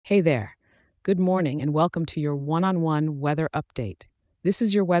Hey there. Good morning and welcome to your one-on-one weather update. This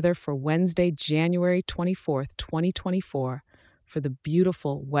is your weather for Wednesday, January 24th, 2024, for the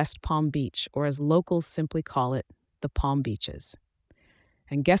beautiful West Palm Beach, or as locals simply call it, the Palm Beaches.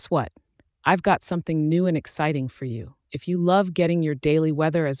 And guess what? I've got something new and exciting for you. If you love getting your daily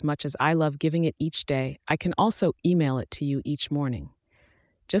weather as much as I love giving it each day, I can also email it to you each morning.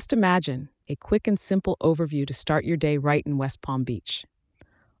 Just imagine a quick and simple overview to start your day right in West Palm Beach.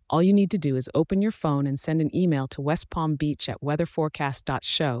 All you need to do is open your phone and send an email to West Palm Beach at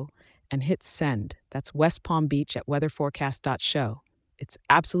weatherforecast.show and hit send. That's West Palm Beach at weatherforecast.show. It's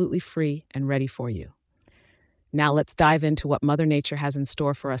absolutely free and ready for you. Now let's dive into what Mother Nature has in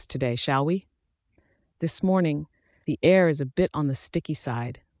store for us today, shall we? This morning, the air is a bit on the sticky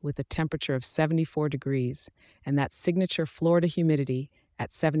side with a temperature of 74 degrees and that signature Florida humidity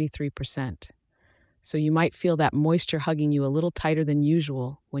at 73%. So you might feel that moisture hugging you a little tighter than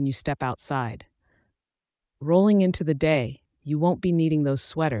usual when you step outside. Rolling into the day, you won't be needing those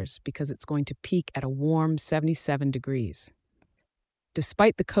sweaters because it's going to peak at a warm 77 degrees.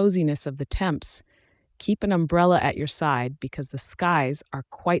 Despite the coziness of the temps, keep an umbrella at your side because the skies are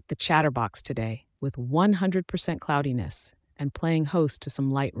quite the chatterbox today, with 100% cloudiness and playing host to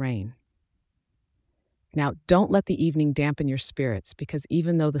some light rain. Now, don't let the evening dampen your spirits because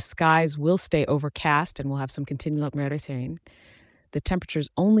even though the skies will stay overcast and we'll have some continual rain, the temperature's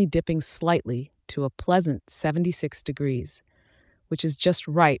only dipping slightly to a pleasant 76 degrees, which is just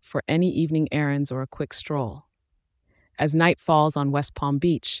right for any evening errands or a quick stroll. As night falls on West Palm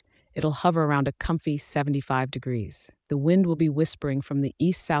Beach, it'll hover around a comfy 75 degrees. The wind will be whispering from the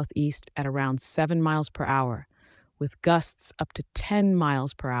east-southeast at around 7 miles per hour, with gusts up to 10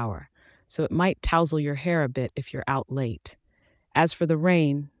 miles per hour, so it might tousle your hair a bit if you're out late. As for the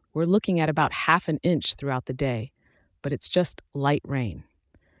rain, we're looking at about half an inch throughout the day, but it's just light rain.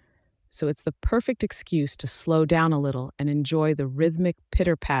 So it's the perfect excuse to slow down a little and enjoy the rhythmic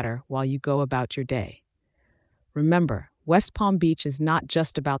pitter-patter while you go about your day. Remember, West Palm Beach is not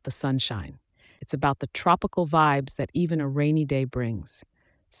just about the sunshine. It's about the tropical vibes that even a rainy day brings.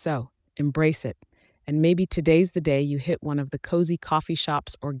 So, embrace it. And maybe today's the day you hit one of the cozy coffee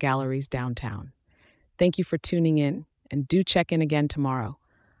shops or galleries downtown. Thank you for tuning in, and do check in again tomorrow.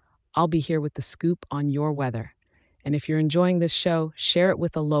 I'll be here with the scoop on your weather. And if you're enjoying this show, share it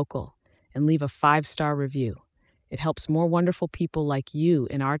with a local and leave a 5-star review. It helps more wonderful people like you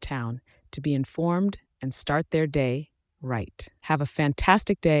in our town to be informed and start their day right. Have a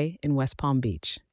fantastic day in West Palm Beach.